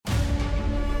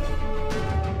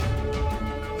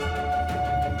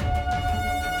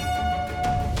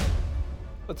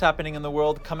What's happening in the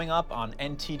world coming up on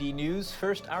NTD News?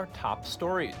 First, our top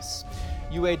stories.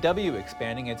 UAW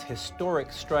expanding its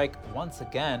historic strike once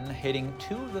again, hitting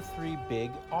two of the three big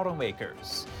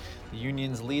automakers. The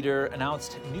union's leader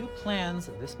announced new plans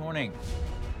this morning.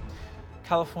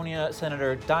 California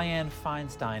Senator Dianne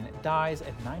Feinstein dies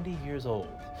at 90 years old.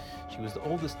 She was the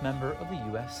oldest member of the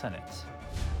U.S. Senate.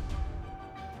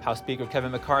 House Speaker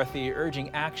Kevin McCarthy urging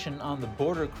action on the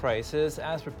border crisis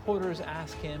as reporters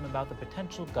ask him about the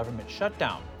potential government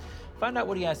shutdown. Find out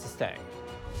what he has to say.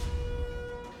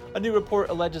 A new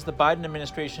report alleges the Biden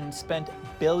administration spent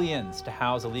billions to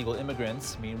house illegal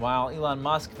immigrants. Meanwhile, Elon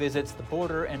Musk visits the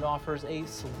border and offers a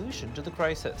solution to the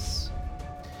crisis.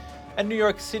 And New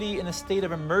York City in a state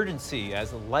of emergency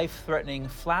as life-threatening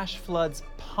flash floods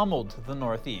pummeled the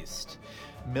Northeast.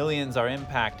 Millions are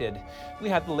impacted. We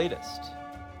have the latest.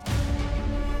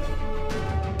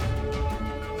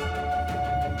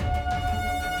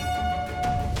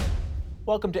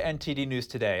 Welcome to NTD News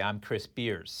Today. I'm Chris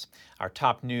Beers. Our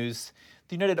top news: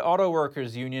 the United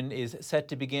Autoworkers Union is set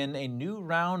to begin a new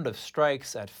round of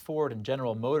strikes at Ford and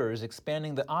General Motors,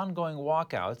 expanding the ongoing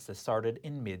walkouts that started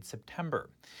in mid-September.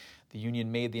 The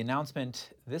union made the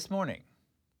announcement this morning.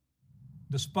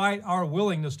 Despite our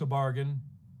willingness to bargain,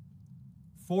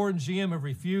 Ford and GM have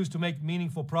refused to make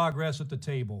meaningful progress at the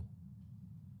table.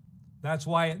 That's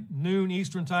why at noon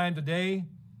Eastern Time today,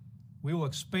 we will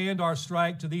expand our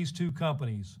strike to these two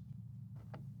companies.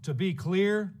 To be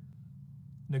clear,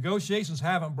 negotiations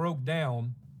haven't broke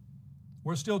down.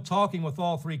 We're still talking with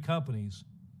all three companies,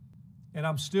 and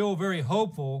I'm still very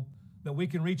hopeful that we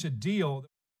can reach a deal.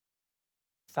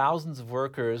 Thousands of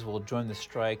workers will join the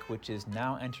strike, which is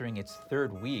now entering its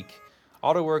third week.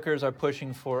 Auto workers are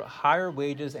pushing for higher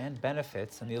wages and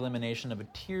benefits and the elimination of a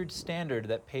tiered standard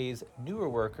that pays newer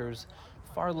workers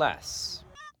far less.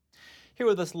 Here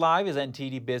with us live is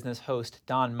NTD Business host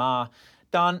Don Ma.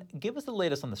 Don, give us the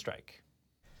latest on the strike.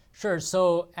 Sure.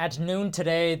 So at noon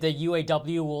today, the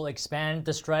UAW will expand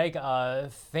the strike.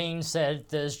 Fain said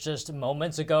this just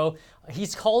moments ago.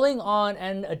 He's calling on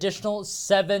an additional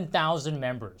 7,000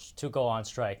 members to go on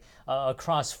strike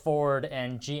across Ford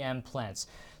and GM plants.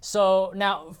 So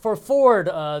now for Ford,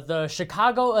 the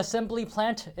Chicago assembly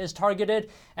plant is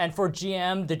targeted, and for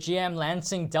GM, the GM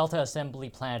Lansing Delta assembly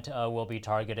plant will be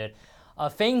targeted.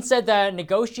 Fain said that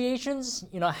negotiations,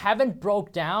 haven't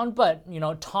broke down, but,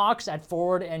 talks at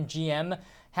Ford and GM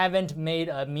haven't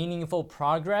made meaningful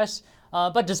progress.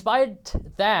 But despite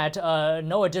that,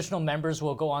 no additional members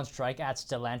will go on strike at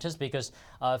Stellantis because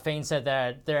Fain said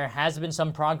that there has been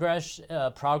some progress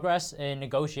in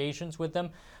negotiations with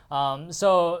them.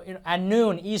 So at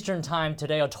noon Eastern Time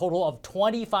today, a total of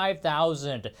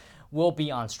 25,000 will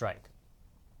be on strike.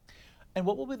 And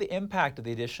what will be the impact of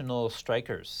the additional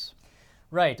strikers?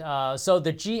 Right. So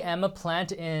the GM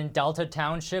plant in Delta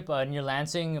Township near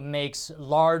Lansing makes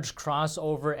large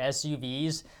crossover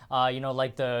SUVs,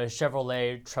 like the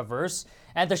Chevrolet Traverse.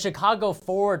 And the Chicago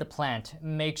Ford plant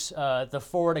makes the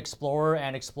Ford Explorer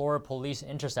and Explorer Police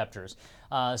Interceptors.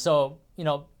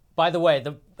 By the way,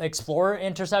 the Explorer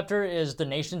Interceptor is the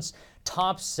nation's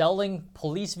top-selling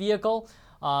police vehicle.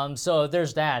 So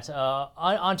there's that.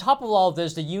 On top of all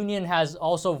this, the union has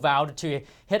also vowed to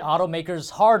hit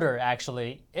automakers harder,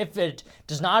 actually, if it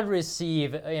does not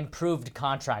receive improved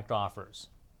contract offers.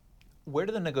 Where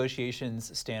do the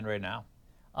negotiations stand right now?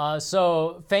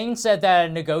 So Fain said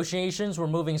that negotiations were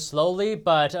moving slowly,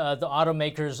 but the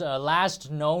automakers'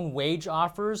 last known wage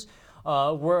offers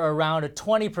were around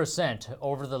 20%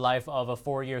 over the life of a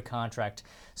 4-year contract.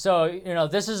 So,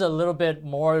 this is a little bit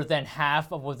more than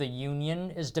half of what the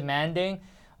union is demanding.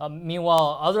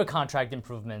 Meanwhile, other contract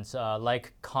improvements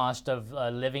like cost of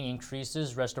living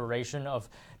increases, restoration of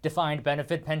defined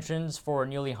benefit pensions for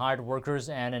newly hired workers,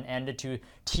 and an end to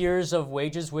tiers of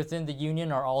wages within the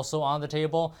union are also on the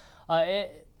table.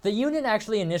 The union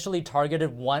actually initially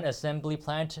targeted one assembly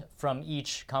plant from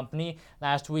each company.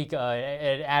 Last week,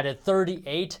 it added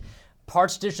 38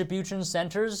 parts distribution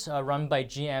centers run by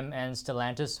GM and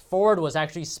Stellantis. Ford was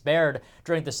actually spared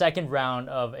during the second round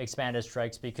of expanded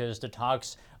strikes because the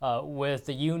talks with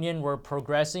the union were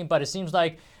progressing, but it seems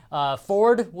like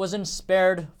Ford wasn't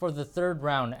spared for the third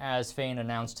round, as Fain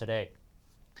announced today.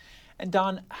 And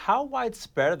Don, how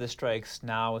widespread are the strikes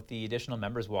now with the additional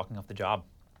members walking off the job?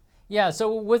 Yeah,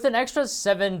 so with an extra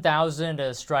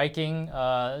 7,000 striking,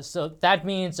 so that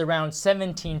means around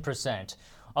 17%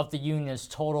 of the union's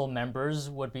total members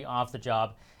would be off the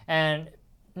job. And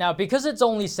Now, because it's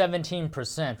only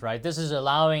 17%, right, this is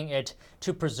allowing it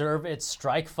to preserve its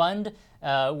strike fund,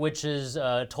 which is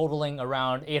totaling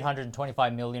around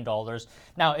 $825 million.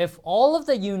 Now, if all of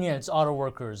the union's auto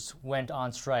workers went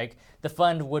on strike, the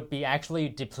fund would be actually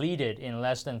depleted in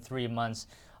less than 3 months.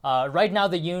 Right now,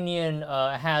 the union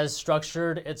has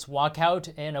structured its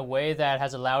walkout in a way that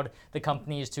has allowed the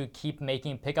companies to keep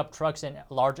making pickup trucks and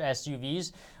large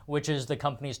SUVs, which is the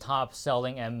company's top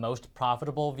selling and most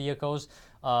profitable vehicles.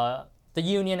 The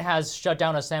union has shut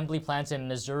down assembly plants in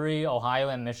Missouri, Ohio,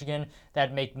 and Michigan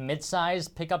that make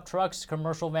mid-sized pickup trucks,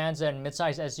 commercial vans, and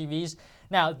mid-sized SUVs.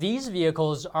 Now, these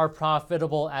vehicles are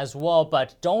profitable as well,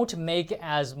 but don't make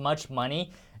as much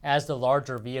money as the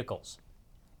larger vehicles.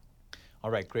 All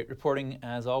right, great reporting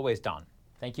as always, Don.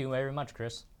 Thank you very much,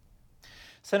 Chris.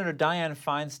 Senator Dianne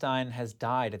Feinstein has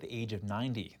died at the age of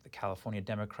 90. The California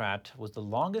Democrat was the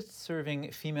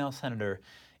longest-serving female senator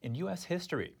in U.S.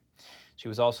 history. She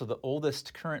was also the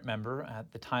oldest current member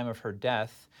at the time of her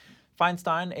death.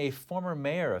 Feinstein, a former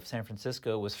mayor of San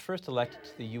Francisco, was first elected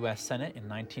to the U.S. Senate in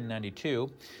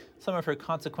 1992. Some of her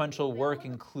consequential work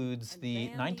includes the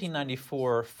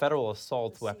 1994 federal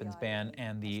assault weapons ban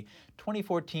and the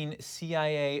 2014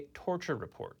 CIA torture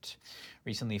report.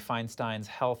 Recently, Feinstein's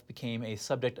health became a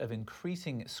subject of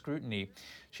increasing scrutiny.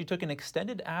 She took an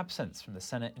extended absence from the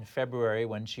Senate in February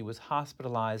when she was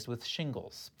hospitalized with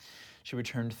shingles. She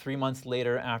returned 3 months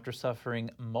later after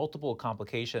suffering multiple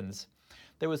complications.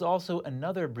 There was also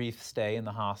another brief stay in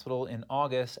the hospital in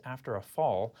August after a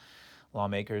fall.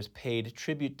 Lawmakers paid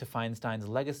tribute to Feinstein's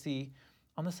legacy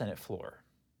on the Senate floor.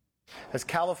 As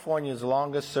California's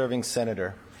longest-serving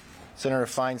senator, Senator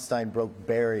Feinstein broke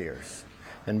barriers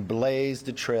and blazed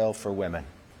a trail for women.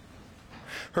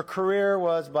 Her career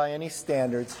was, by any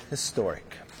standards,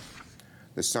 historic.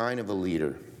 The sign of a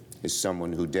leader is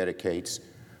someone who dedicates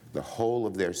the whole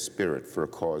of their spirit for a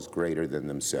cause greater than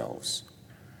themselves.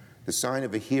 The sign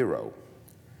of a hero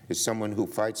is someone who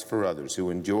fights for others, who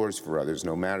endures for others,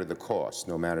 no matter the cost,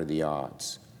 no matter the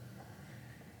odds.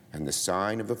 And the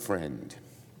sign of a friend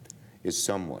is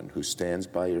someone who stands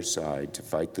by your side to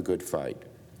fight the good fight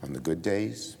on the good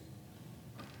days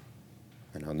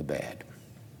and on the bad.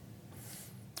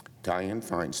 Dianne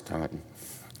Feinstein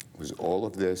was all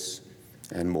of this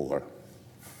and more.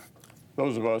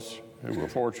 Those of us who were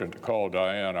fortunate to call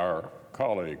Dianne our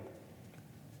colleague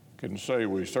can say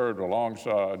we served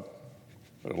alongside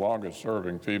the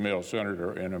longest-serving female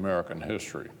senator in American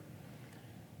history.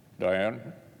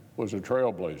 Dianne was a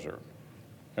trailblazer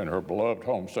in her beloved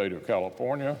home state of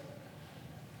California,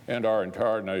 and our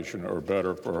entire nation are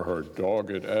better for her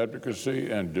dogged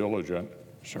advocacy and diligent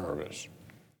service.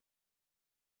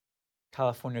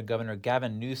 California Governor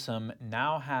Gavin Newsom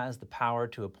now has the power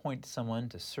to appoint someone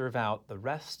to serve out the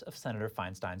rest of Senator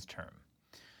Feinstein's term.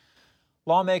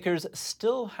 Lawmakers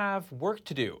still have work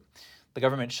to do. The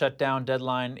government shutdown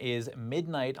deadline is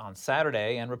midnight on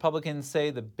Saturday, and Republicans say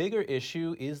the bigger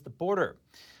issue is the border.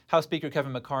 House Speaker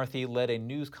Kevin McCarthy led a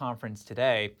news conference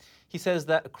today. He says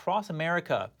that across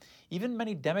America, even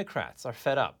many Democrats are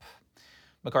fed up.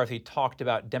 McCarthy talked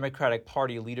about Democratic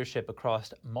Party leadership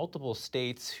across multiple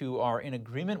states who are in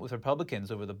agreement with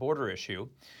Republicans over the border issue.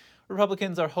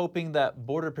 Republicans are hoping that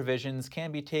border provisions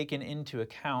can be taken into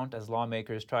account as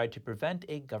lawmakers try to prevent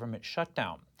a government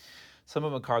shutdown. Some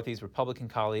of McCarthy's Republican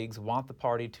colleagues want the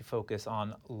party to focus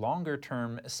on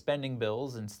longer-term spending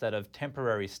bills instead of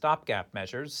temporary stopgap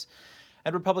measures.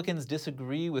 And Republicans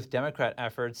disagree with Democrat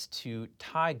efforts to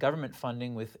tie government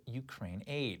funding with Ukraine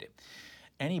aid.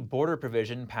 Any border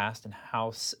provision passed in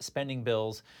House spending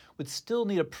bills would still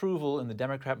need approval in the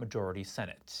Democrat majority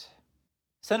Senate.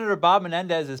 Senator Bob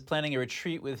Menendez is planning a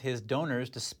retreat with his donors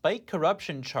despite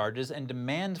corruption charges and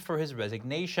demand for his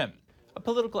resignation. A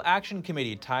political action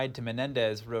committee tied to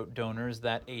Menendez wrote donors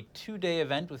that a 2-day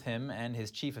event with him and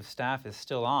his chief of staff is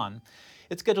still on.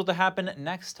 It's scheduled to happen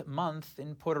next month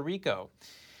in Puerto Rico.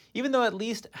 Even though at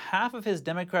least half of his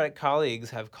Democratic colleagues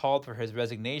have called for his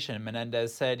resignation,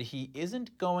 Menendez said he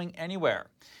isn't going anywhere.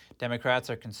 Democrats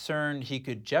are concerned he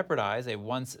could jeopardize a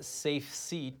once safe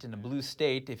seat in a blue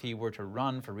state if he were to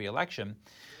run for re-election.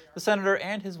 The senator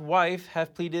and his wife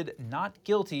have pleaded not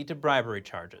guilty to bribery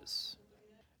charges.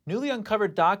 Newly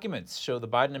uncovered documents show the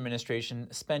Biden administration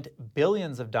spent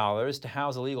billions of dollars to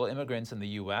house illegal immigrants in the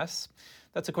U.S.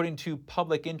 That's according to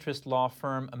public interest law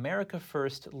firm America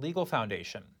First Legal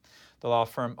Foundation. The law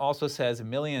firm also says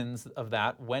millions of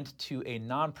that went to a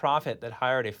nonprofit that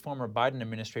hired a former Biden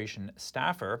administration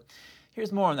staffer.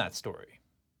 Here's more on that story.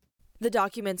 The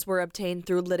documents were obtained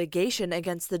through litigation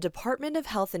against the Department of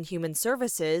Health and Human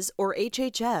Services, or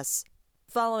HHS.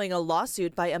 following a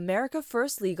lawsuit by America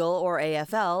First Legal, or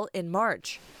AFL, in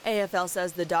March. AFL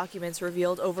says the documents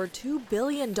revealed over $2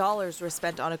 billion were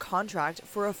spent on a contract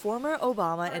for a former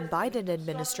Obama and Biden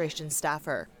administration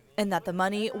staffer, and that the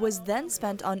money was then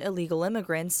spent on illegal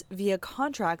immigrants via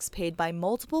contracts paid by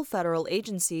multiple federal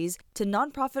agencies to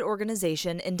nonprofit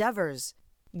organization Endeavors.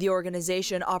 The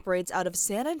organization operates out of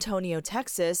San Antonio,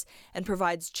 Texas, and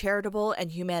provides charitable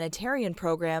and humanitarian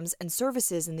programs and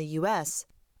services in the U.S.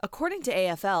 According to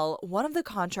AFL, one of the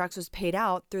contracts was paid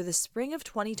out through the spring of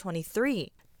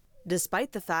 2023,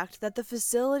 despite the fact that the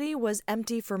facility was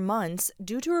empty for months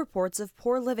due to reports of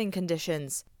poor living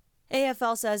conditions.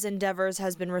 AFL says Endeavors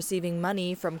has been receiving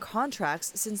money from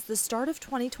contracts since the start of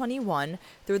 2021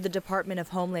 through the Department of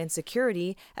Homeland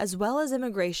Security as well as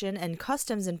Immigration and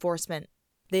Customs Enforcement.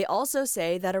 They also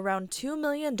say that around $2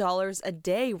 million a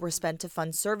day were spent to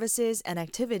fund services and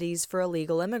activities for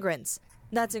illegal immigrants.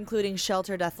 That's including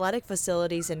sheltered athletic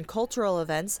facilities and cultural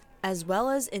events, as well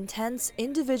as intense,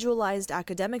 individualized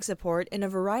academic support in a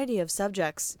variety of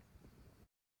subjects.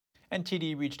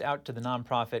 NTD reached out to the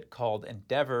nonprofit called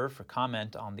Endeavor for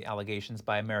comment on the allegations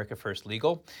by America First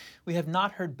Legal. We have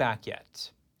not heard back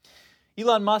yet.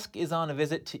 Elon Musk is on a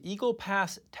visit to Eagle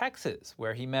Pass, Texas,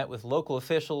 where he met with local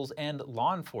officials and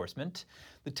law enforcement.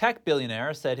 The tech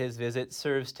billionaire said his visit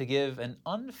serves to give an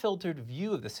unfiltered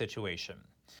view of the situation.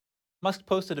 Musk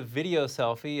posted a video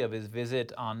selfie of his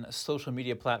visit on social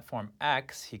media platform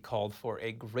X. He called for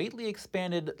a greatly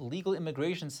expanded legal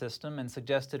immigration system and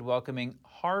suggested welcoming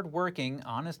hard-working,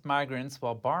 honest migrants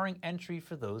while barring entry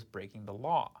for those breaking the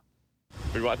law.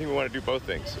 I think we want to do both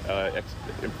things: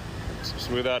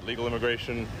 smooth out legal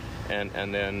immigration, and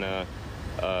then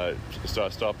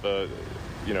stop sort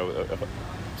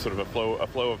of a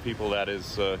flow of people that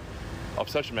is of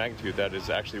such a magnitude that is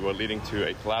actually leading to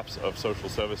a collapse of social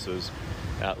services,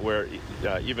 where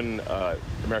even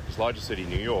America's largest city,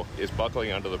 New York, is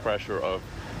buckling under the pressure of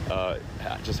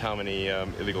just how many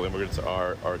illegal immigrants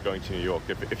are going to New York.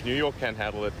 If New York can't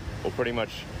handle it, well, pretty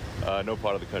much no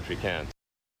part of the country can.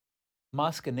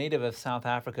 Musk, a native of South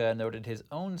Africa, noted his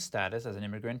own status as an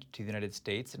immigrant to the United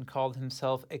States and called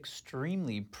himself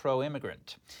extremely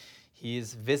pro-immigrant.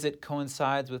 His visit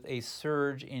coincides with a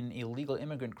surge in illegal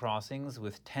immigrant crossings,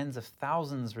 with tens of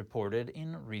thousands reported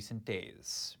in recent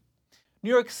days. New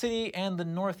York City and the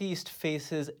Northeast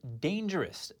faces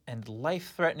dangerous and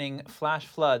life-threatening flash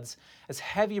floods as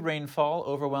heavy rainfall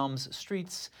overwhelms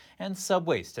streets and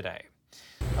subways today.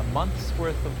 A month's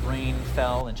worth of rain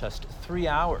fell in just 3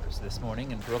 hours this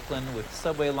morning in Brooklyn, with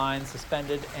subway lines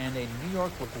suspended and a New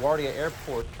York LaGuardia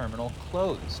Airport terminal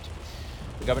closed.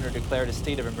 The governor declared a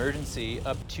state of emergency.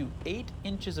 Up to 8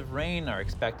 inches of rain are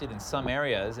expected in some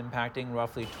areas, impacting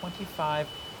roughly 25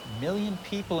 million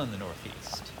people in the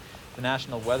Northeast. The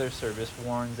National Weather Service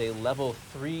warns a level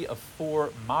 3 of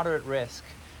 4 moderate risk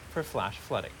for flash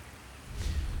flooding.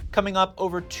 Coming up,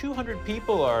 over 200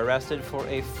 people are arrested for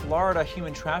a Florida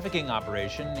human trafficking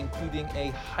operation, including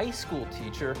a high school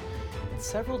teacher and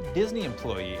several Disney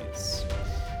employees.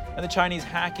 And the Chinese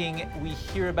hacking we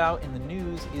hear about in the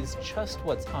news is just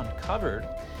what's uncovered.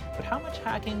 But how much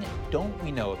hacking don't we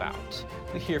know about?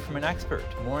 We hear from an expert.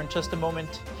 More in just a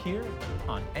moment here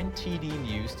on NTD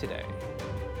News Today.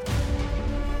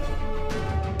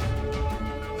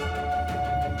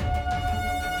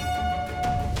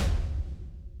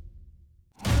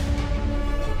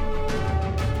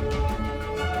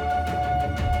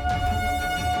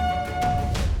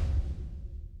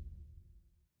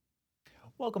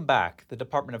 Welcome back. The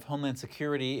Department of Homeland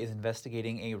Security is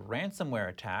investigating a ransomware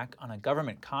attack on a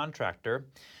government contractor.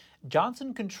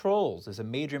 Johnson Controls is a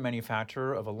major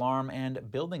manufacturer of alarm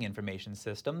and building information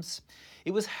systems.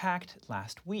 It was hacked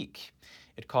last week.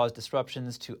 It caused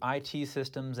disruptions to IT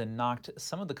systems and knocked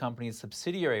some of the company's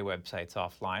subsidiary websites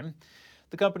offline.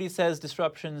 The company says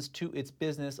disruptions to its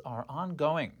business are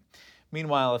ongoing.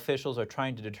 Meanwhile, officials are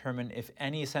trying to determine if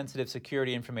any sensitive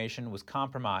security information was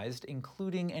compromised,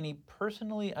 including any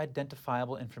personally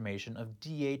identifiable information of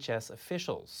DHS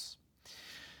officials.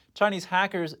 Chinese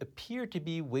hackers appear to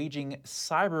be waging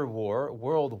cyber war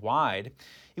worldwide.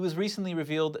 It was recently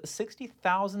revealed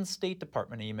 60,000 State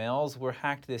Department emails were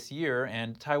hacked this year,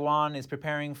 and Taiwan is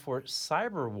preparing for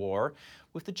cyber war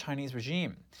with the Chinese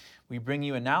regime. We bring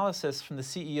you analysis from the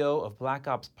CEO of Black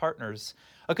Ops Partners,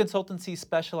 a consultancy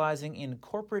specializing in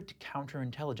corporate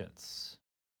counterintelligence.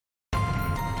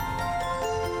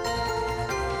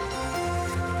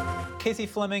 Casey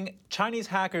Fleming, Chinese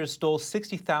hackers stole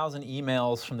 60,000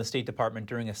 emails from the State Department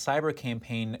during a cyber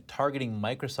campaign targeting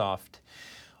Microsoft.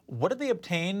 What did they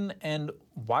obtain, and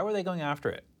why were they going after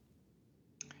it?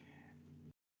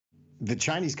 The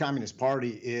Chinese Communist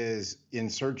Party is in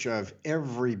search of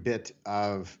every bit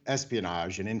of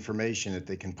espionage and information that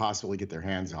they can possibly get their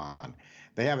hands on.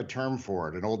 They have a term for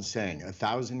it, an old saying,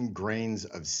 1,000 grains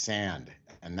of sand,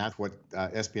 and that's what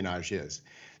espionage is.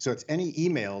 So it's any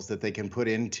emails that they can put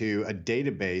into a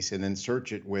database and then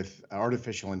search it with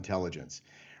artificial intelligence.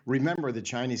 Remember, the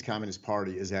Chinese Communist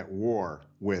Party is at war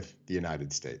with the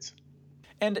United States.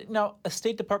 And now, a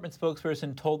State Department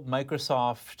spokesperson told said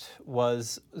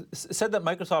that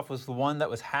Microsoft was the one that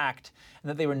was hacked and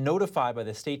that they were notified by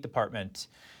the State Department.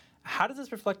 How does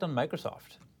this reflect on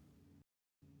Microsoft?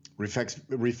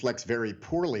 Reflects very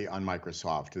poorly on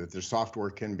Microsoft, that their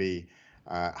software can be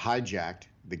hijacked.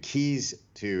 The keys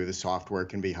to the software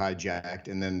can be hijacked,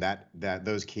 and then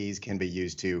those keys can be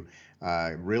used to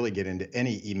really get into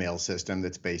any email system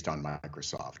that's based on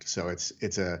Microsoft. So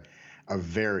it's a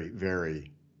very,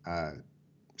 very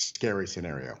scary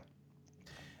scenario.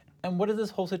 And what does this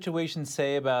whole situation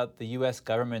say about the U.S.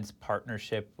 government's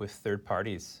partnership with third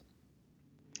parties?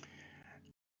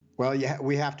 Well, yeah,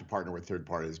 we have to partner with third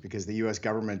parties because the U.S.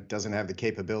 government doesn't have the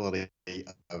capability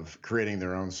of creating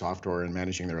their own software and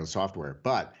managing their own software.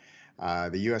 But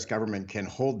the U.S. government can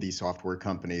hold these software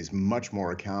companies much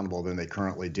more accountable than they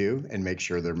currently do and make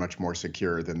sure they're much more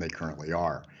secure than they currently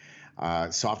are.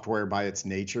 Software by its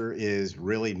nature is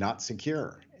really not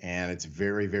secure, and it's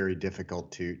very, very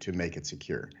difficult to make it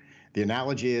secure. The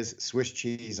analogy is Swiss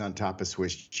cheese on top of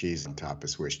Swiss cheese on top of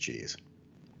Swiss cheese.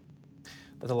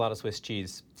 That's a lot of Swiss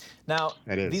cheese. Now,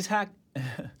 it is.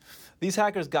 These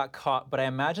hackers got caught, but I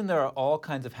imagine there are all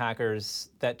kinds of hackers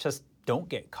that just don't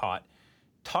get caught.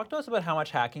 Talk to us about how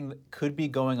much hacking could be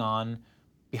going on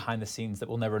behind the scenes that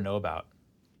we'll never know about.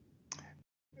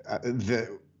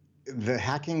 The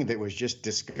hacking that was just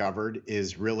discovered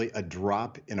is really a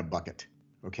drop in a bucket,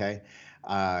 okay?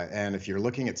 And if you're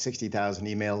looking at 60,000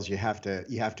 emails, you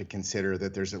have to consider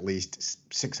that there's at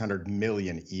least 600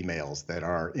 million emails that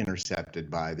are intercepted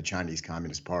by the Chinese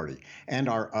Communist Party and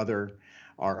our other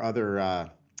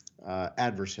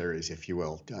adversaries, if you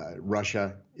will,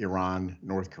 Russia, Iran,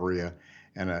 North Korea,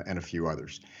 and a few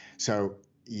others. So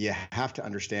you have to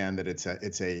understand that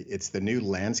it's the new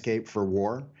landscape for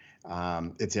war.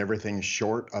 It's everything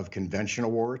short of conventional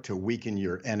war to weaken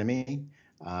your enemy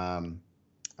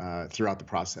throughout the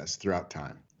process, throughout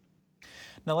time.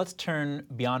 Now let's turn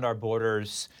beyond our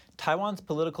borders. Taiwan's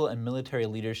political and military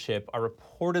leadership are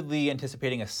reportedly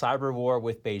anticipating a cyber war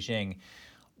with Beijing.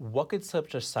 What could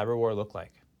such a cyber war look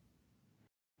like?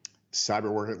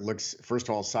 Cyber war first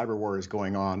of all, cyber war is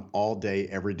going on all day,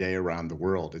 every day around the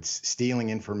world. It's stealing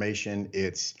information,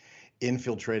 it's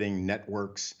infiltrating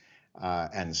networks,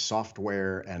 and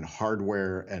software and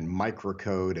hardware and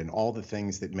microcode and all the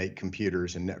things that make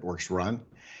computers and networks run.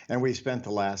 And we spent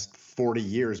the last 40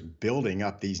 years building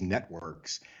up these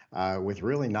networks with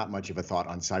really not much of a thought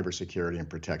on cybersecurity and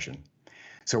protection.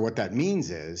 So what that means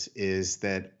is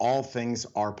that all things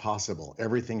are possible,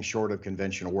 everything short of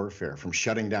conventional warfare, from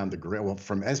shutting down the grid,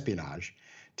 from espionage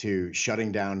to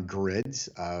shutting down grids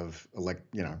of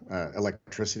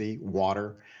electricity,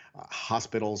 water,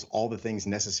 hospitals, all the things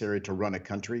necessary to run a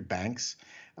country, banks,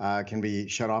 can be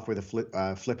shut off with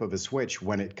a flip of a switch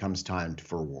when it comes time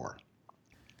for war.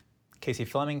 Casey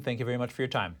Fleming, thank you very much for your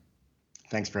time.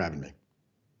 Thanks for having me.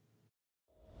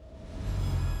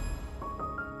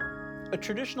 A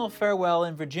traditional farewell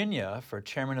in Virginia for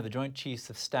Chairman of the Joint Chiefs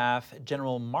of Staff,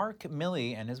 General Mark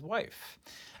Milley and his wife.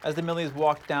 As the Milleys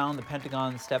walked down the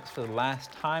Pentagon steps for the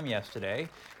last time yesterday,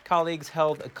 colleagues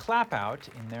held a clap-out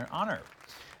in their honor.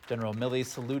 General Milley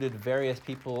saluted various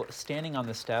people standing on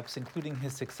the steps, including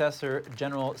his successor,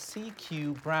 General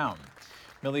C.Q. Brown.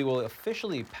 Milley will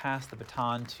officially pass the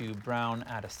baton to Brown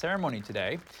at a ceremony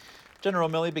today. General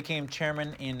Milley became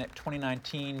chairman in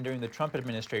 2019 during the Trump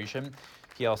administration.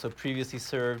 He also previously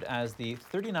served as the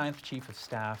 39th Chief of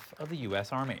Staff of the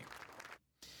U.S. Army.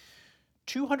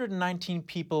 219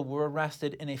 people were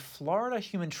arrested in a Florida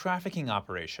human trafficking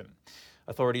operation.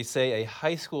 Authorities say a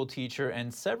high school teacher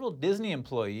and several Disney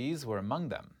employees were among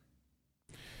them.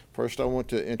 First, I want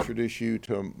to introduce you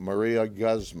to Maria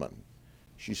Guzman.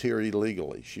 She's here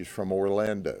illegally. She's from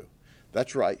Orlando.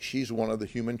 That's right, she's one of the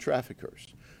human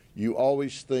traffickers. You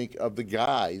always think of the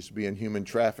guys being human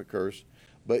traffickers,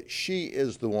 but she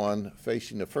is the one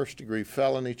facing a first-degree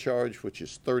felony charge, which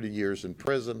is 30 years in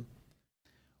prison.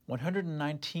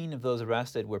 119 of those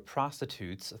arrested were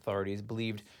prostitutes. Authorities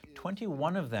believed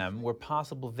 21 of them were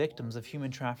possible victims of human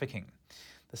trafficking.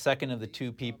 The second of the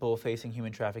two people facing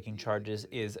human trafficking charges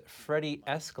is Freddie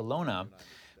Escalona.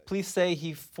 Police say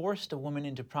he forced a woman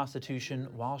into prostitution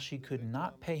while she could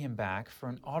not pay him back for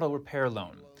an auto repair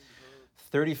loan.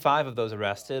 35 of those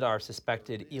arrested are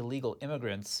suspected illegal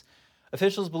immigrants.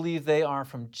 Officials believe they are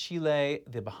from Chile,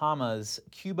 the Bahamas,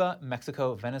 Cuba,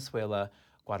 Mexico, Venezuela,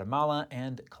 Guatemala,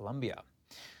 and Colombia.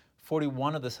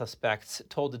 41 of the suspects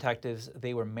told detectives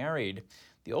they were married.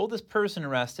 The oldest person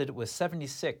arrested was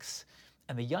 76,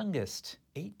 and the youngest,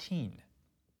 18.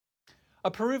 A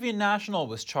Peruvian national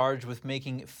was charged with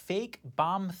making fake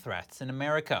bomb threats in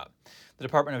America. The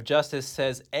Department of Justice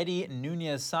says Eddie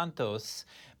Nunez Santos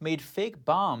made fake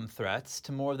bomb threats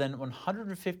to more than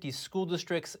 150 school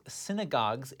districts,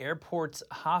 synagogues, airports,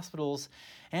 hospitals,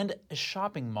 and a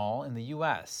shopping mall in the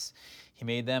U.S. He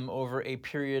made them over a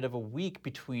period of a week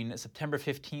between September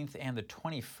 15th and the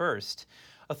 21st.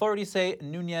 Authorities say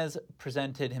Nunez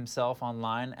presented himself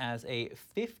online as a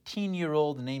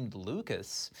 15-year-old named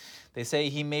Lucas. They say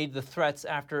he made the threats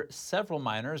after several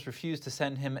minors refused to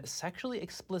send him sexually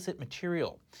explicit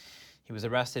material. He was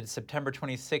arrested September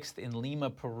 26th in Lima,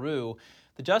 Peru.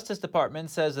 The Justice Department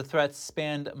says the threats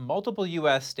spanned multiple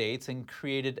U.S. states and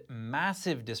created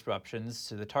massive disruptions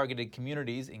to the targeted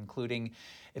communities, including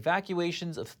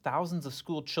evacuations of thousands of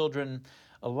school children,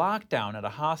 a lockdown at a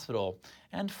hospital,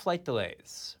 and flight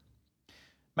delays.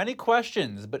 Many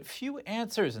questions, but few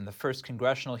answers in the first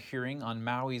congressional hearing on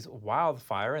Maui's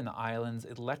wildfire and the island's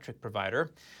electric provider.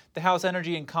 The House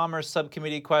Energy and Commerce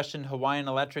Subcommittee questioned Hawaiian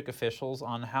Electric officials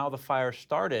on how the fire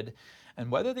started and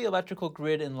whether the electrical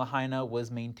grid in Lahaina was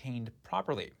maintained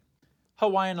properly.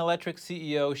 Hawaiian Electric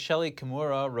CEO Shelly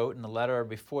Kimura wrote in a letter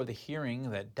before the hearing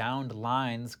that downed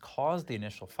lines caused the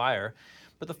initial fire,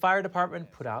 but the fire department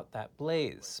put out that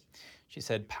blaze. She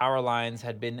said power lines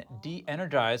had been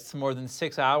de-energized for more than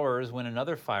 6 hours when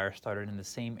another fire started in the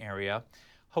same area.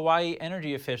 Hawaii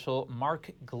energy official Mark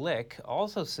Glick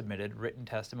also submitted written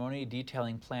testimony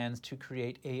detailing plans to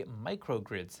create a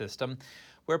microgrid system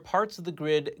where parts of the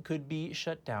grid could be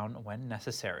shut down when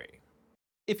necessary.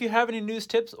 If you have any news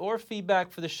tips or feedback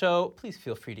for the show, please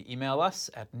feel free to email us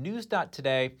at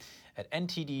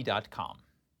news.today@ntd.com.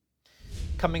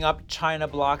 Coming up, China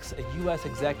blocks a U.S.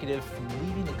 executive from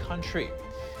leaving the country.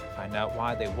 Find out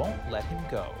why they won't let him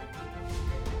go.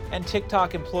 And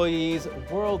TikTok employees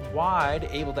worldwide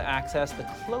able to access the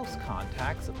close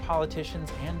contacts of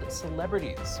politicians and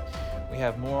celebrities. We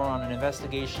have more on an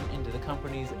investigation into the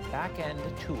company's back-end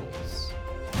tools.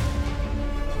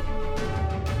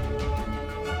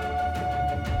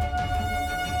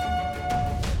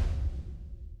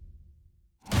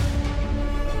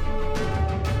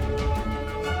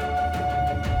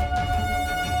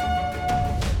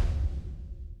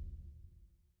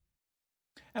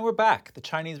 And we're back. The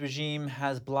Chinese regime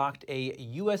has blocked a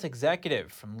U.S.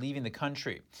 executive from leaving the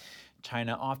country.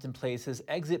 China often places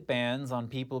exit bans on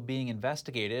people being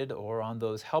investigated or on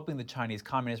those helping the Chinese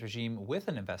Communist regime with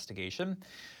an investigation.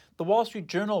 The Wall Street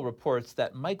Journal reports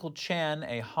that Michael Chan,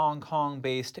 a Hong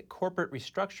Kong-based corporate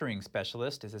restructuring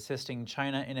specialist, is assisting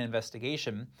China in an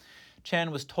investigation. Chan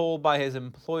was told by his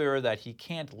employer that he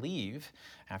can't leave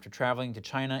after traveling to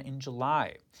China in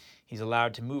July. He's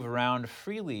allowed to move around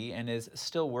freely and is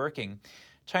still working.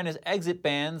 China's exit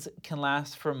bans can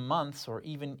last for months or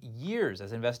even years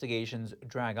as investigations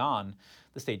drag on.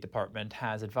 The State Department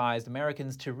has advised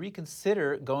Americans to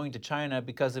reconsider going to China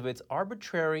because of its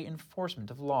arbitrary enforcement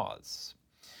of laws.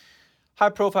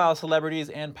 High-profile celebrities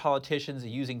and politicians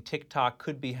using TikTok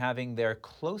could be having their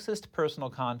closest personal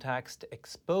contacts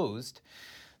exposed.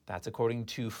 That's according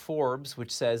to Forbes,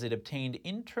 which says it obtained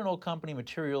internal company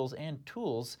materials and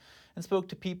tools and spoke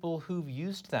to people who've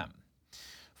used them.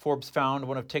 Forbes found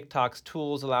one of TikTok's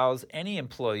tools allows any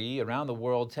employee around the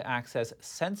world to access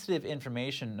sensitive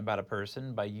information about a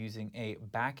person by using a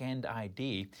back-end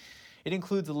ID. It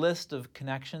includes a list of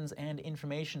connections and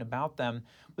information about them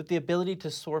with the ability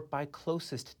to sort by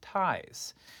closest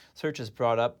ties. Searches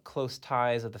brought up close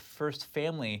ties of the first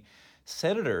family,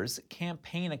 senators,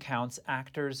 campaign accounts,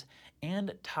 actors,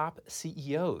 and top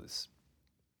CEOs.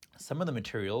 Some of the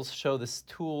materials show the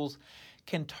tools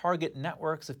can target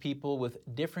networks of people with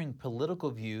differing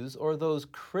political views or those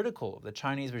critical of the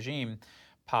Chinese regime.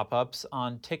 Pop-ups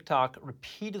on TikTok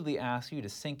repeatedly ask you to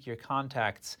sync your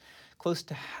contacts. Close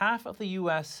to half of the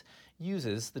U.S.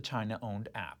 uses the China-owned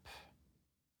app.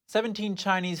 17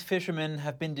 Chinese fishermen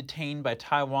have been detained by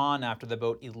Taiwan after the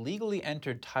boat illegally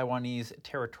entered Taiwanese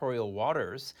territorial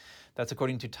waters. That's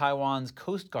according to Taiwan's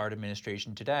Coast Guard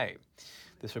administration today.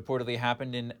 This reportedly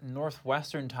happened in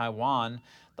northwestern Taiwan.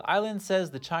 The island says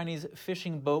the Chinese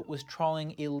fishing boat was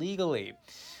trawling illegally.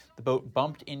 The boat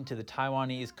bumped into the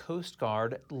Taiwanese Coast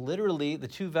Guard. Literally, the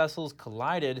two vessels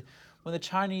collided when the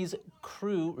Chinese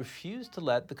crew refused to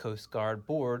let the Coast Guard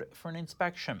board for an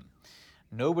inspection.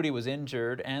 Nobody was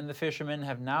injured, and the fishermen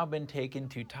have now been taken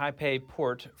to Taipei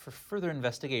port for further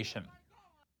investigation.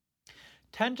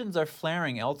 Tensions are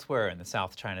flaring elsewhere in the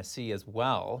South China Sea as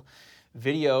well.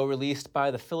 Video released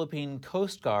by the Philippine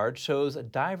Coast Guard shows a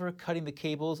diver cutting the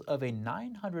cables of a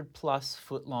 900-plus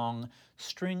foot-long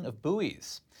string of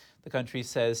buoys. The country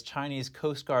says Chinese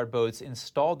Coast Guard boats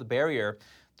installed the barrier.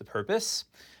 The purpose?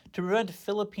 To prevent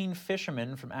Philippine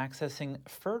fishermen from accessing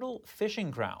fertile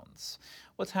fishing grounds.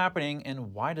 What's happening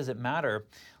and why does it matter?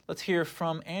 Let's hear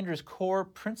from Anders Kaur,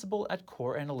 principal at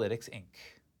Core Analytics, Inc.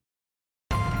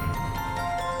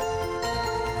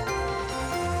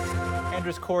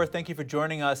 Anders Kaur, thank you for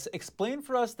joining us. Explain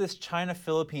for us this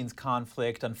China-Philippines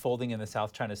conflict unfolding in the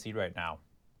South China Sea right now.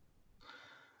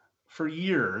 For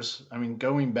years,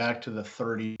 going back to the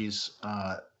 30s,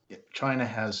 China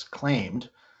has claimed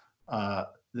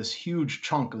this huge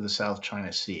chunk of the South China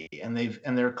Sea, and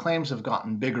their claims have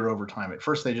gotten bigger over time. At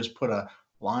first, they just put a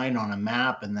line on a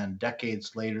map, and then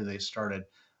decades later, they started.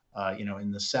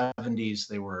 In the 70s,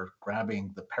 they were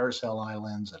grabbing the Paracel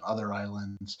Islands and other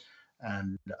islands,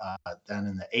 and then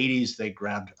in the 80s, they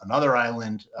grabbed another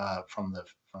island from the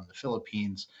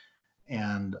Philippines,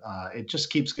 and it just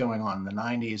keeps going on. In the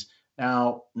 90s.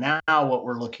 Now what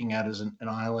we're looking at is an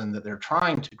island that they're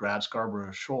trying to grab,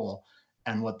 Scarborough Shoal,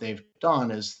 and what they've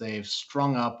done is they've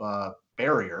strung up a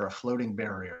barrier, a floating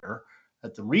barrier,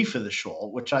 at the reef of the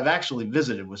shoal, which I've actually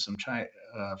visited with some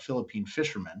Philippine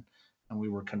fishermen, and we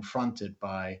were confronted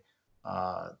by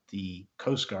the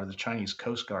Coast Guard, the Chinese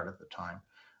Coast Guard at the time.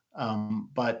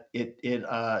 But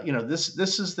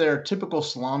this is their typical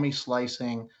salami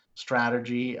slicing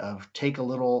strategy of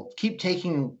keep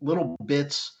taking little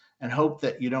bits and hope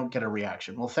that you don't get a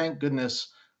reaction. Well, thank goodness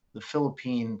the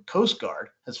Philippine Coast Guard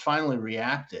has finally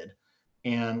reacted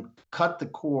and cut the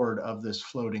cord of this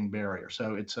floating barrier.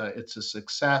 So it's a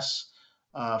success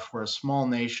for a small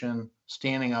nation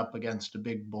standing up against a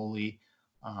big bully,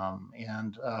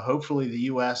 and hopefully the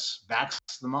U.S. backs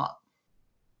them up.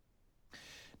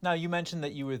 Now, you mentioned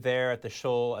that you were there at this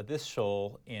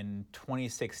shoal in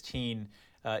 2016.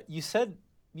 You've said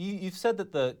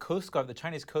that the Coast Guard, the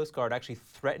Chinese Coast Guard, actually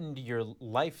threatened your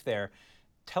life there.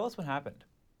 Tell us what happened.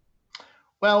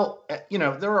 Well,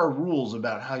 there are rules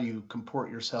about how you comport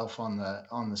yourself on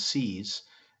the seas,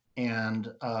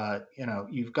 and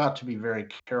you've got to be very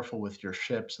careful with your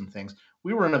ships and things.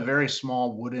 We were in a very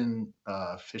small wooden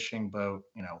fishing boat,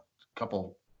 a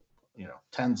couple,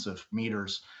 tens of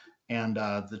meters, and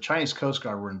the Chinese Coast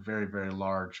Guard were in very, very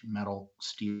large metal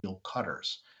steel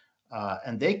cutters,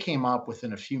 and they came up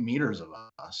within a few meters of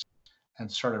us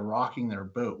and started rocking their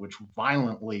boat, which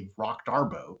violently rocked our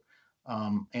boat.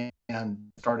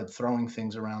 And started throwing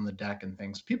things around the deck and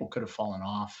things. People could have fallen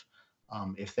off.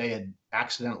 If they had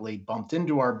accidentally bumped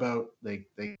into our boat, they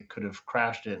could have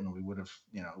crashed it, and we would have,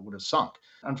 it would have sunk.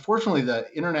 Unfortunately, the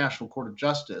International Court of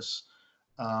Justice,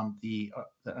 an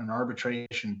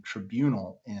arbitration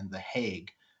tribunal in The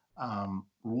Hague,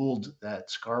 ruled that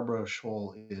Scarborough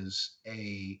Shoal is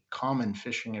a common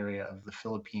fishing area of the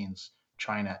Philippines,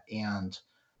 China, and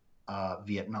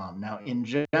Vietnam. Now, in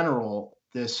general,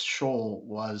 this shoal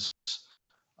was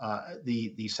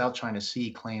the South China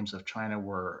Sea claims of China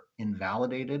were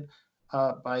invalidated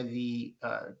by the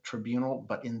tribunal,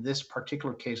 but in this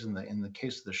particular case, in the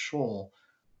case of the shoal,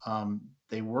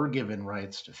 they were given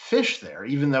rights to fish there,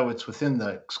 even though it's within the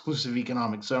exclusive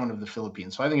economic zone of the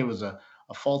Philippines. So I think it was a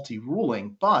faulty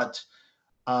ruling, but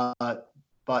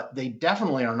they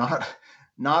definitely are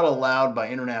not allowed by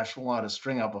international law to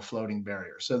string up a floating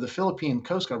barrier. So the Philippine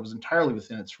Coast Guard was entirely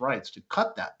within its rights to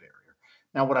cut that barrier.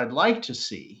 Now, what I'd like to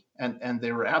see, and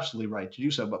they were absolutely right to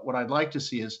do so, but what I'd like to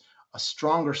see is a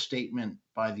stronger statement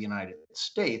by the United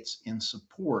States in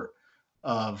support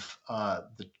of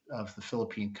the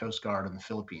Philippine Coast Guard and the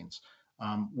Philippines.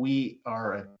 We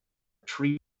are a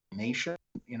treaty nation.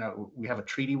 We have a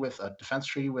defense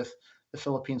treaty with the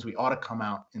Philippines. We ought to come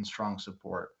out in strong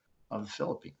support of the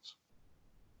Philippines.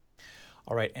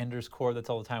 All right, Anders Kaur,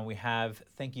 that's all the time we have.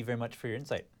 Thank you very much for your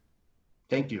insight.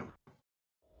 Thank you.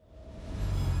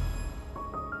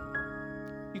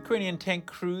 Ukrainian tank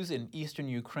crews in eastern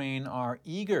Ukraine are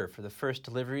eager for the first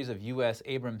deliveries of U.S.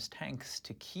 Abrams tanks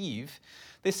to Kyiv.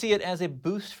 They see it as a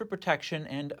boost for protection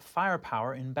and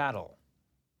firepower in battle.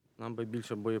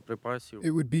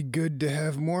 It would be good to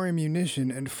have more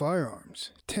ammunition and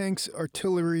firearms, tanks,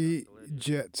 artillery,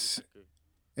 jets,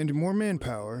 and more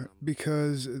manpower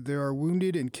because there are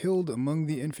wounded and killed among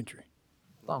the infantry.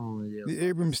 The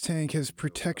Abrams tank has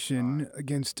protection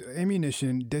against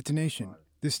ammunition detonation.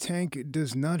 This tank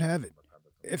does not have it.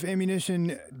 If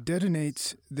ammunition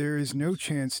detonates, there is no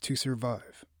chance to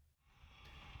survive.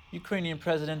 Ukrainian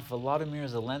President Volodymyr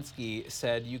Zelensky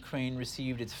said Ukraine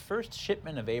received its first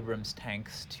shipment of Abrams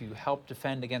tanks to help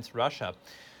defend against Russia.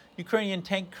 Ukrainian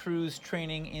tank crews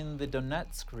training in the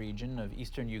Donetsk region of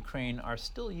eastern Ukraine are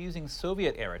still using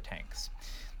Soviet-era tanks.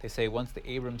 They say once the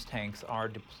Abrams tanks are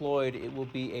deployed, it will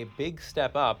be a big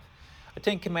step up. A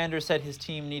tank commander said his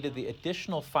team needed the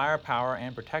additional firepower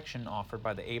and protection offered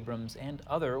by the Abrams and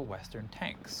other Western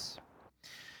tanks.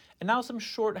 And now some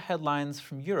short headlines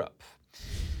from Europe.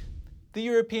 The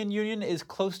European Union is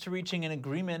close to reaching an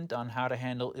agreement on how to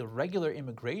handle irregular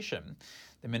immigration.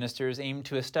 The ministers aim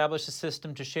to establish a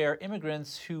system to share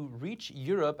immigrants who reach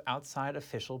Europe outside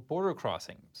official border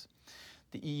crossings.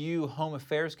 The EU Home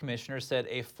Affairs Commissioner said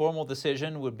a formal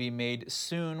decision would be made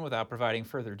soon without providing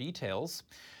further details.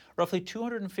 Roughly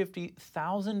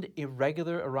 250,000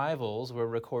 irregular arrivals were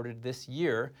recorded this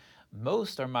year.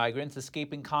 Most are migrants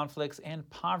escaping conflicts and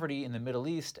poverty in the Middle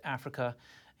East, Africa,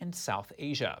 and South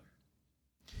Asia.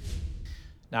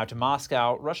 Now to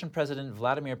Moscow, Russian President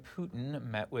Vladimir Putin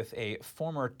met with a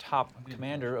former top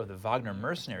commander of the Wagner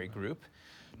mercenary group.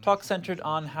 Talk centered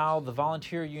on how the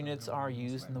volunteer units are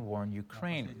used in the war in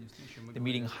Ukraine. The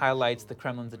meeting highlights the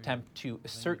Kremlin's attempt to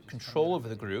assert control over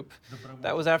the group.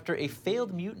 That was after a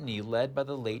failed mutiny led by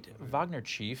the late Wagner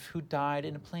chief who died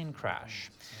in a plane crash.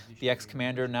 The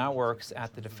ex-commander now works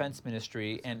at the Defense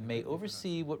Ministry and may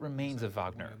oversee what remains of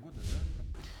Wagner.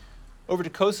 Over to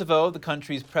Kosovo, the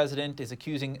country's president is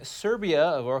accusing Serbia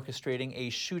of orchestrating a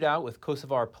shootout with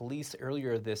Kosovar police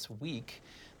earlier this week.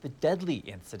 The deadly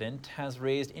incident has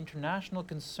raised international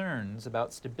concerns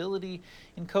about stability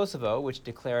in Kosovo, which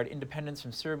declared independence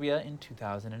from Serbia in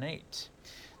 2008.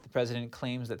 The president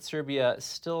claims that Serbia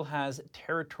still has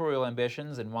territorial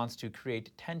ambitions and wants to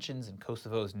create tensions in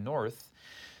Kosovo's north.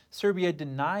 Serbia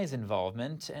denies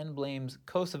involvement and blames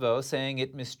Kosovo, saying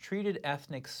it mistreated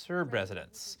ethnic Serb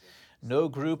residents. No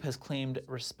group has claimed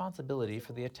responsibility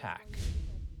for the attack.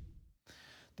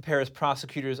 The Paris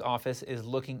prosecutor's office is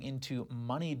looking into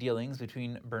money dealings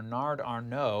between Bernard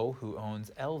Arnault, who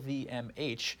owns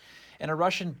LVMH, and a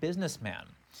Russian businessman.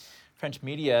 French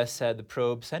media said the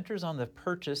probe centers on the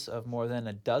purchase of more than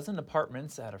a dozen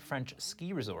apartments at a French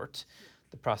ski resort.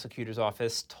 The prosecutor's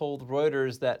office told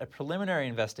Reuters that a preliminary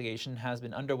investigation has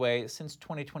been underway since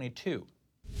 2022.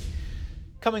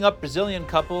 Coming up, Brazilian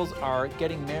couples are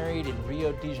getting married in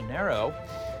Rio de Janeiro.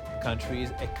 The country's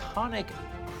iconic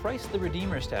Christ the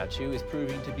Redeemer statue is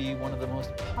proving to be one of the most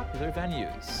popular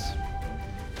venues.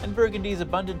 And Burgundy's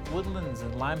abundant woodlands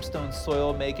and limestone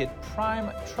soil make it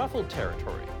prime truffle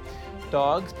territory.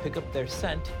 Dogs pick up their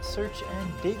scent, search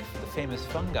and dig for the famous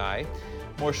fungi.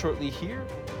 More shortly here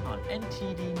on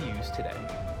NTD News Today.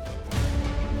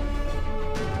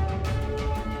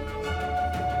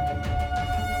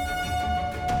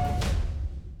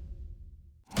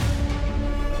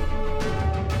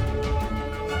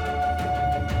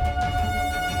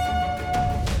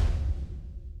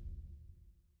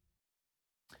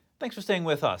 Thanks for staying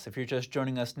with us. If you're just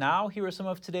joining us now, here are some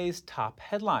of today's top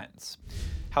headlines.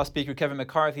 House Speaker Kevin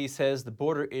McCarthy says the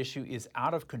border issue is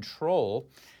out of control.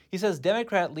 He says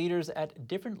Democrat leaders at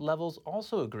different levels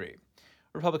also agree.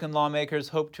 Republican lawmakers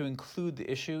hope to include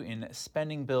the issue in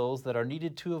spending bills that are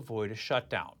needed to avoid a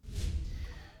shutdown.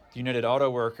 The United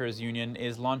Autoworkers Union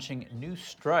is launching new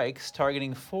strikes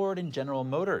targeting Ford and General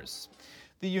Motors.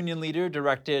 The union leader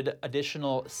directed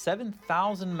additional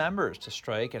 7,000 members to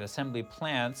strike at assembly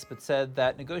plants, but said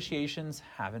that negotiations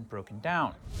haven't broken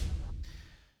down.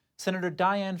 Senator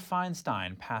Dianne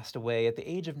Feinstein passed away at the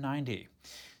age of 90.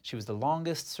 She was the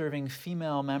longest-serving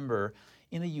female member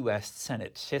in the U.S.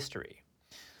 Senate history.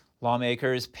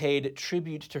 Lawmakers paid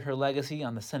tribute to her legacy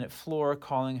on the Senate floor,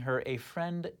 calling her a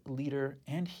friend, leader,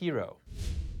 and hero.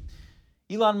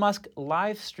 Elon Musk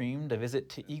live-streamed a visit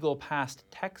to Eagle Pass,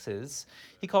 Texas.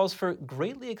 He calls for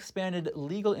greatly expanded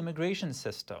legal immigration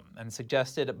system and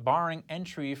suggested barring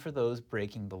entry for those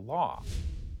breaking the law.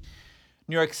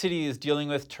 New York City is dealing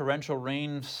with torrential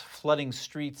rains, flooding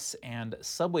streets, and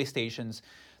subway stations.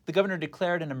 The governor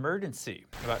declared an emergency.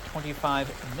 About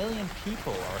 25 million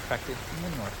people are affected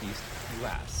in the northeast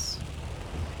U.S.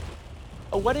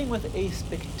 A wedding with a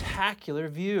spectacular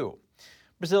view.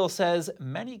 Brazil says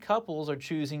many couples are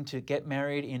choosing to get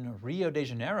married in Rio de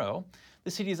Janeiro. The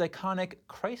city's iconic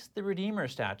Christ the Redeemer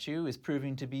statue is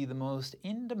proving to be the most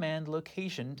in-demand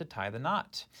location to tie the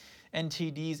knot.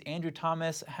 NTD's Andrew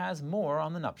Thomas has more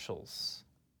on the nuptials.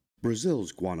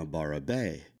 Brazil's Guanabara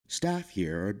Bay. Staff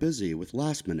here are busy with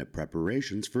last-minute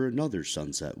preparations for another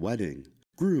sunset wedding.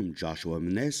 Groom Joshua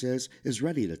Menezes is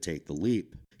ready to take the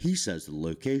leap. He says the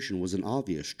location was an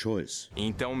obvious choice.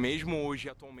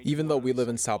 Even though we live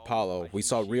in Sao Paulo, we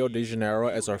saw Rio de Janeiro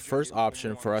as our first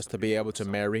option for us to be able to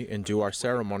marry and do our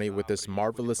ceremony with this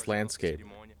marvelous landscape.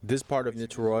 This part of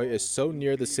Niterói is so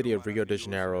near the city of Rio de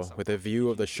Janeiro, with a view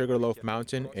of the Sugarloaf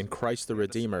Mountain and Christ the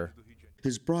Redeemer.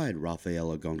 His bride,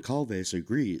 Rafaela Goncalves,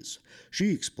 agrees.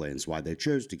 She explains why they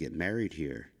chose to get married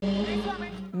here.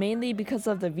 Mainly because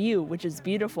of the view, which is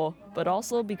beautiful, but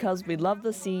also because we love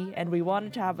the sea and we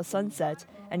wanted to have a sunset,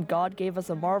 and God gave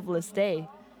us a marvelous day.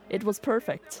 It was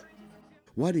perfect.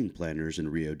 Wedding planners in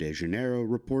Rio de Janeiro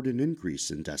report an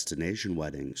increase in destination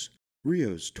weddings.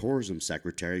 Rio's tourism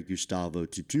secretary Gustavo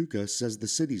Tutuca says the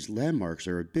city's landmarks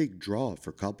are a big draw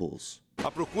for couples.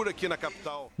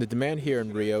 The demand here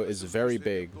in Rio is very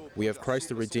big. We have Christ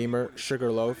the Redeemer,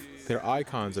 Sugarloaf. They're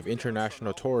icons of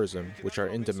international tourism, which are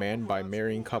in demand by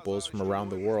marrying couples from around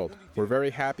the world. We're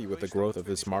very happy with the growth of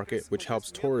this market, which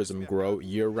helps tourism grow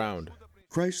year-round.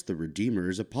 Christ the Redeemer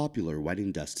is a popular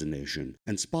wedding destination,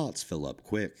 and spots fill up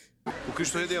quick.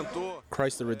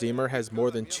 Christ the Redeemer has more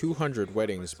than 200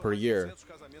 weddings per year,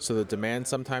 so the demand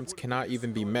sometimes cannot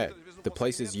even be met. The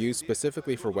places used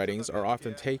specifically for weddings are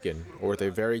often taken, or with a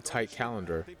very tight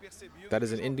calendar. That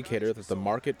is an indicator that the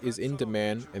market is in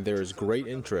demand and there is great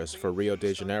interest for Rio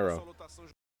de Janeiro.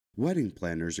 Wedding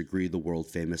planners agree the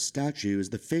world-famous statue is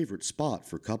the favorite spot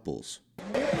for couples.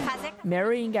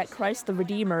 Marrying at Christ the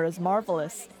Redeemer is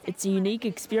marvelous. It's a unique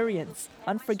experience,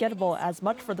 unforgettable as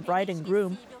much for the bride and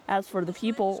groom as for the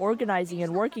people organizing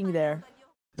and working there.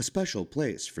 A special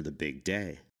place for the big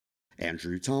day.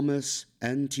 Andrew Thomas,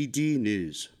 NTD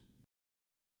News.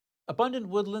 Abundant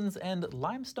woodlands and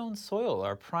limestone soil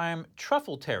are prime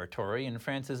truffle territory in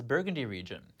France's Burgundy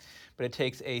region, but it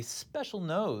takes a special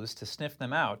nose to sniff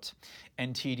them out.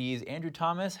 NTD's Andrew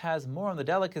Thomas has more on the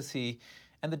delicacy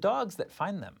and the dogs that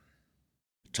find them.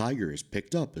 Tiger has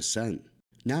picked up a scent.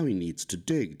 Now he needs to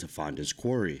dig to find his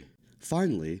quarry.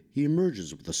 Finally, he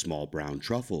emerges with a small brown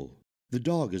truffle. The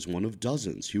dog is one of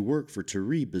dozens who work for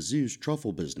Thierry Bezou's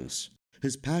truffle business.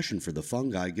 His passion for the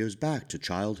fungi goes back to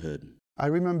childhood. I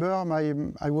remember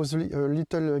I was a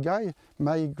little guy.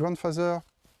 My grandfather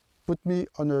put me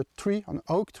on a tree, on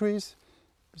oak trees.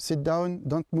 Sit down,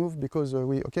 don't move because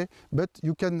but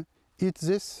you can eat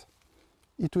this.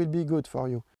 It will be good for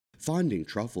you. Finding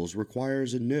truffles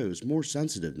requires a nose more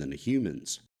sensitive than a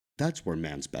human's. That's where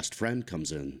man's best friend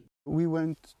comes in. We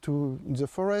went to the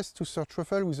forest to search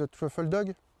truffle with a truffle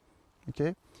dog,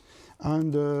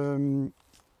 and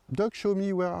dog show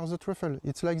me where are the truffle.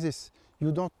 It's like this.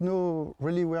 You don't know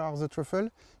really where are the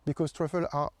truffle because truffle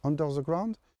are under the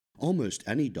ground. Almost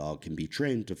any dog can be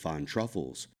trained to find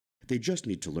truffles. They just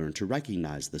need to learn to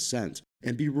recognize the scent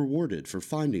and be rewarded for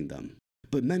finding them.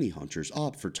 But many hunters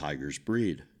opt for Tiger's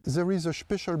breed. There is a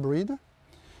special breed.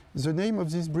 The name of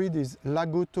this breed is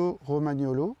Lagotto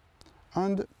Romagnolo,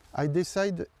 and I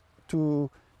decided to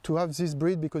have this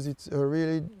breed because it's a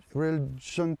really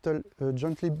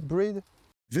gently breed.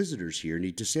 Visitors here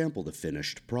need to sample the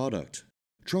finished product.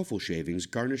 Truffle shavings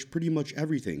garnish pretty much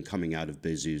everything coming out of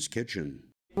Bezou's kitchen.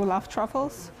 We love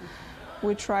truffles.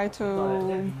 We try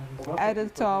to add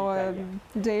it to our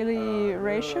daily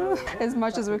ratio as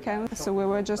much as we can. So we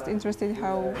were just interested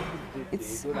how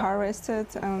it's harvested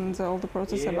and all the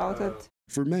process about it.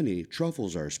 For many,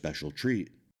 truffles are a special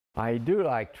treat. I do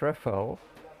like truffle,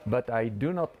 but I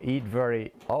do not eat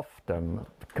very often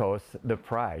because the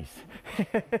price.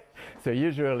 So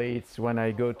usually it's when I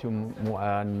go to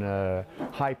a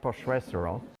high-posh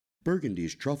restaurant.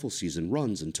 Burgundy's truffle season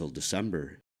runs until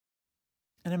December.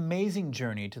 An amazing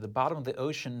journey to the bottom of the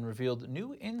ocean revealed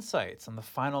new insights on the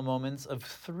final moments of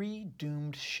 3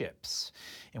 doomed ships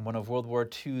in one of World War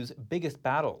II's biggest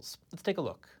battles. Let's take a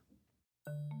look.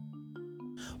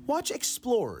 Watch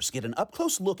explorers get an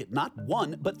up-close look at not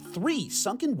 1, but 3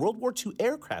 sunken World War II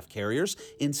aircraft carriers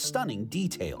in stunning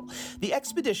detail. The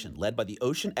expedition, led by the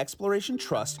Ocean Exploration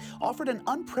Trust, offered an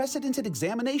unprecedented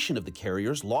examination of the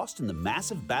carriers lost in the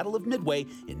massive Battle of Midway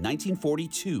in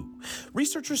 1942.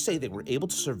 Researchers say they were able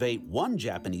to survey one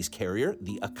Japanese carrier,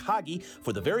 the Akagi,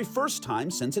 for the very first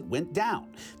time since it went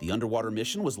down. The underwater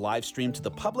mission was live-streamed to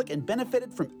the public and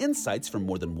benefited from insights from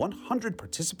more than 100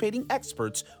 participating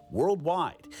experts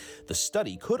worldwide. The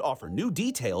study could offer new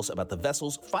details about the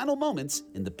vessel's final moments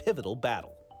in the pivotal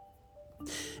battle.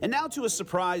 And now to a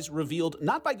surprise revealed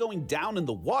not by going down in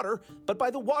the water, but by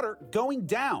the water going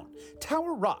down.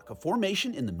 Tower Rock, a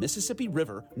formation in the Mississippi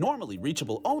River, normally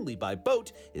reachable only by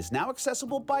boat, is now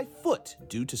accessible by foot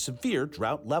due to severe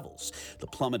drought levels. The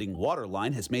plummeting water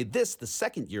line has made this the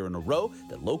second year in a row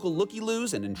that local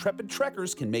looky-loos and intrepid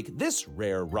trekkers can make this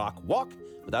rare rock walk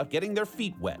without getting their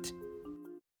feet wet.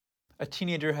 A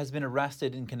teenager has been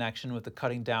arrested in connection with the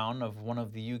cutting down of one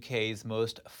of the UK's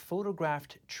most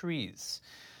photographed trees.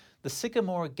 The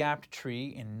sycamore-gapped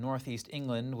tree in northeast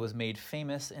England was made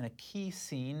famous in a key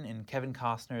scene in Kevin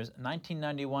Costner's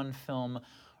 1991 film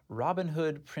Robin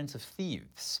Hood, Prince of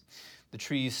Thieves. The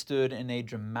tree stood in a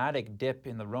dramatic dip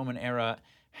in the Roman-era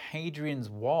Hadrian's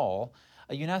Wall,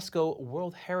 a UNESCO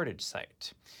World Heritage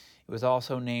Site. It was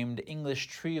also named English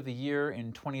Tree of the Year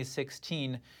in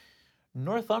 2016.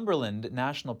 Northumberland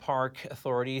National Park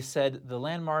Authority said the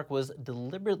landmark was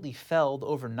deliberately felled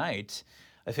overnight.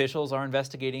 Officials are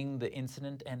investigating the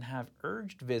incident and have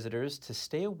urged visitors to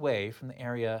stay away from the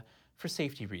area for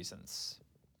safety reasons.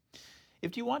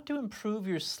 If you want to improve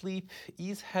your sleep,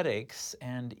 ease headaches,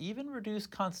 and even reduce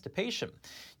constipation,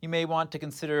 you may want to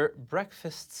consider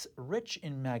breakfasts rich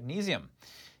in magnesium.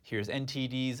 Here's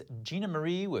NTD's Gina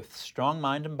Marie with Strong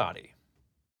Mind and Body.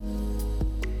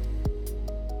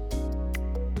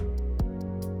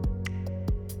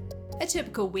 A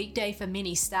typical weekday for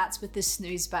many starts with the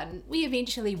snooze button. We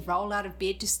eventually roll out of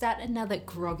bed to start another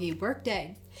groggy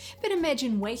workday. But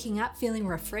imagine waking up feeling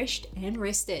refreshed and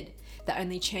rested. The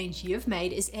only change you've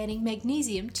made is adding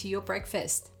magnesium to your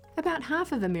breakfast. About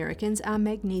half of Americans are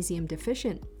magnesium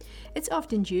deficient. It's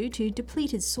often due to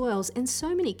depleted soils and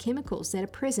so many chemicals that are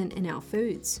present in our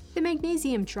foods. The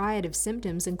magnesium triad of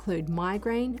symptoms include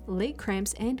migraine, leg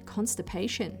cramps, and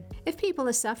constipation. If people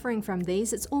are suffering from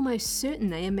these, it's almost certain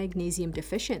they are magnesium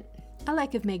deficient. A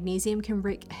lack of magnesium can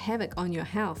wreak havoc on your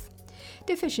health.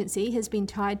 Deficiency has been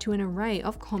tied to an array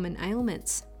of common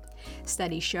ailments.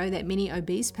 Studies show that many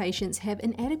obese patients have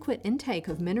inadequate intake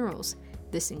of minerals.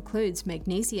 This includes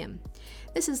magnesium.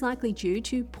 This is likely due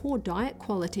to poor diet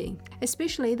quality,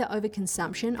 especially the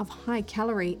overconsumption of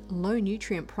high-calorie,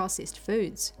 low-nutrient processed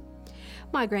foods.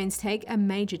 Migraines take a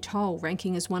major toll,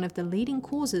 ranking as one of the leading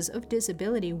causes of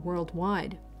disability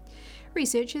worldwide.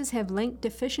 Researchers have linked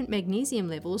deficient magnesium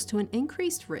levels to an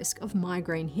increased risk of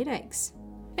migraine headaches.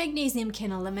 Magnesium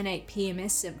can eliminate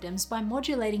PMS symptoms by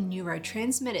modulating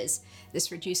neurotransmitters.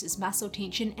 This reduces muscle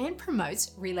tension and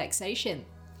promotes relaxation.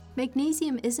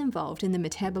 Magnesium is involved in the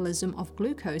metabolism of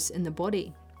glucose in the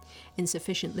body.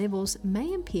 Insufficient levels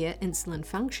may impair insulin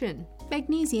function.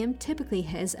 Magnesium typically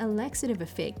has a laxative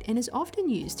effect and is often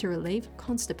used to relieve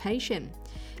constipation.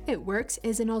 It works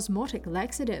as an osmotic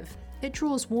laxative. It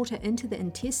draws water into the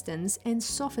intestines and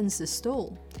softens the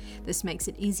stool. This makes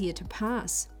it easier to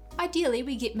pass. Ideally,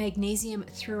 we get magnesium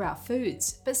through our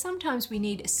foods, but sometimes we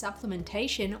need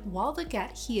supplementation while the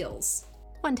gut heals.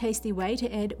 One tasty way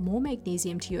to add more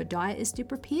magnesium to your diet is to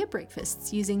prepare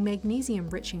breakfasts using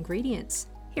magnesium-rich ingredients.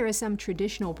 Here are some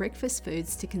traditional breakfast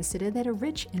foods to consider that are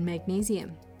rich in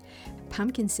magnesium: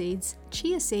 pumpkin seeds,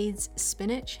 chia seeds,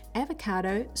 spinach,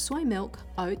 avocado, soy milk,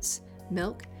 oats,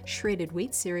 milk, shredded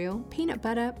wheat cereal, peanut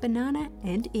butter, banana,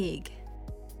 and egg.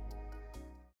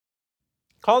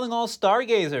 Calling all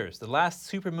stargazers, the last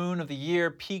supermoon of the year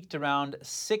peaked around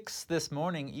 6 this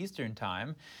morning Eastern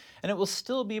Time, and it will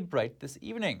still be bright this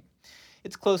evening.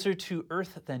 It's closer to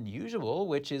Earth than usual,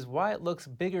 which is why it looks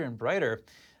bigger and brighter.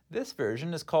 This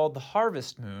version is called the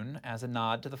harvest moon as a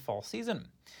nod to the fall season.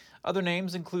 Other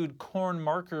names include corn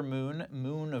marker moon,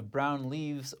 moon of brown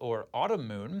leaves, or autumn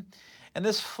moon. And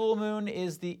this full moon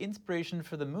is the inspiration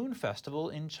for the Moon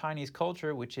Festival in Chinese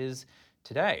culture, which is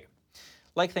today.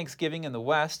 Like Thanksgiving in the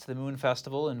West, the Moon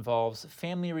Festival involves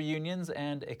family reunions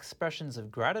and expressions of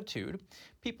gratitude.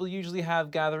 People usually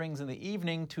have gatherings in the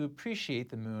evening to appreciate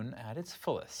the moon at its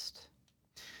fullest.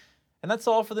 And that's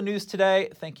all for the news today.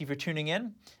 Thank you for tuning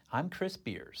in. I'm Chris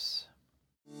Beers.